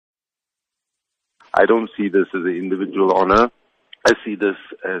I don't see this as an individual honor. I see this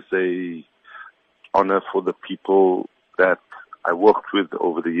as a honor for the people that I worked with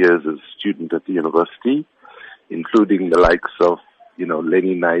over the years as a student at the university, including the likes of,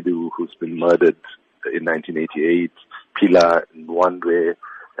 Kumi Naidoo, who's been murdered in 1988, Pila Nwandwe,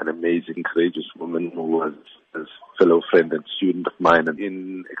 an amazing, courageous woman who was a fellow friend and student of mine. And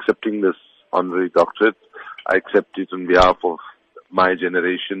in accepting this honorary doctorate, I accept it on behalf of my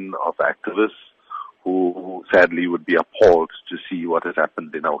generation of activists who sadly would be appalled to see what has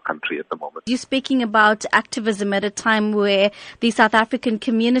happened in our country at the moment. You're speaking about activism at a time where the South African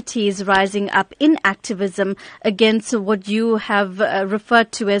community is rising up in activism against what you have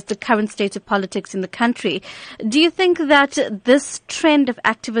referred to as the current state of politics in the country. Do you think that this trend of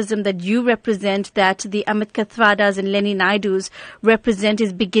activism that you represent, that the Amit Kathradas and Kumi Naidoos represent,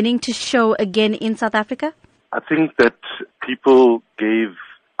 is beginning to show again in South Africa? I think that people gave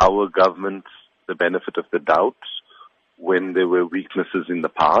our government the benefit of the doubt when there were weaknesses in the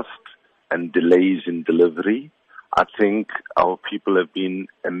past and delays in delivery. I think our people have been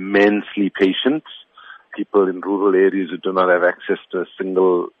immensely patient. People in rural areas who do not have access to a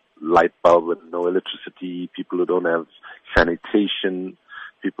single light bulb with no electricity, people who don't have sanitation,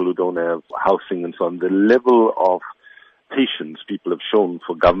 people who don't have housing and so on. The level of patience people have shown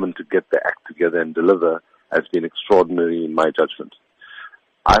for government to get their act together and deliver has been extraordinary in my judgment.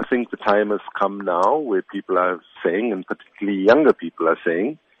 I think the time has come now where people are saying, and particularly younger people are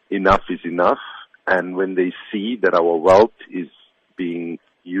saying, enough is enough. And when they see that our wealth is being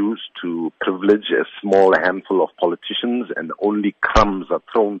used to privilege a small handful of politicians and only crumbs are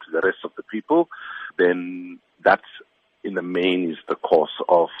thrown to the rest of the people, then that in the main is the cause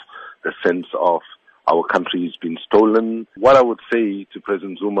of the sense of our country has been stolen. What I would say to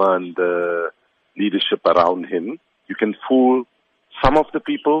President Zuma and the leadership around him, you can fool some of the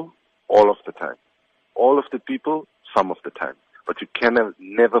people, all of the time. All of the people, some of the time. But you can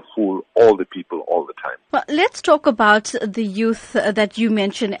never fool all the people all the time. Well, let's talk about the youth that you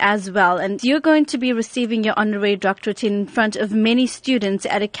mentioned as well. And you're going to be receiving your honorary doctorate in front of many students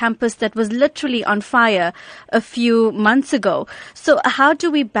at a campus that was literally on fire a few months ago. So how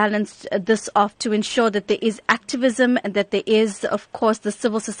do we balance this off to ensure that there is activism and that there is, of course, the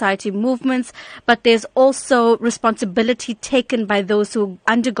civil society movements, but there's also responsibility taken by those who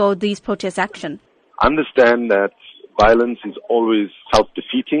undergo these protest action? Understand that violence is always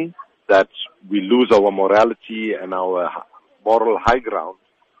self-defeating, that we lose our morality and our moral high ground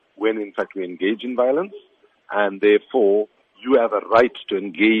when in fact we engage in violence, and therefore you have a right to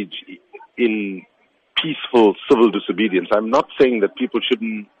engage in peaceful civil disobedience. I'm not saying that people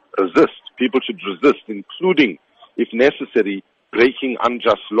shouldn't resist. People should resist, including, if necessary, breaking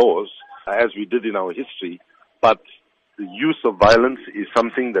unjust laws, as we did in our history, but the use of violence is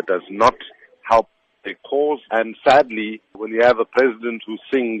something that does not help a cause. And sadly, when you have a president who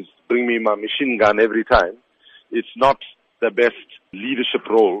sings, "Bring me my machine gun" every time, it's not the best leadership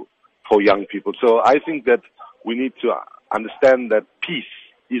role for young people. So I think that we need to understand that peace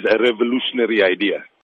is a revolutionary idea.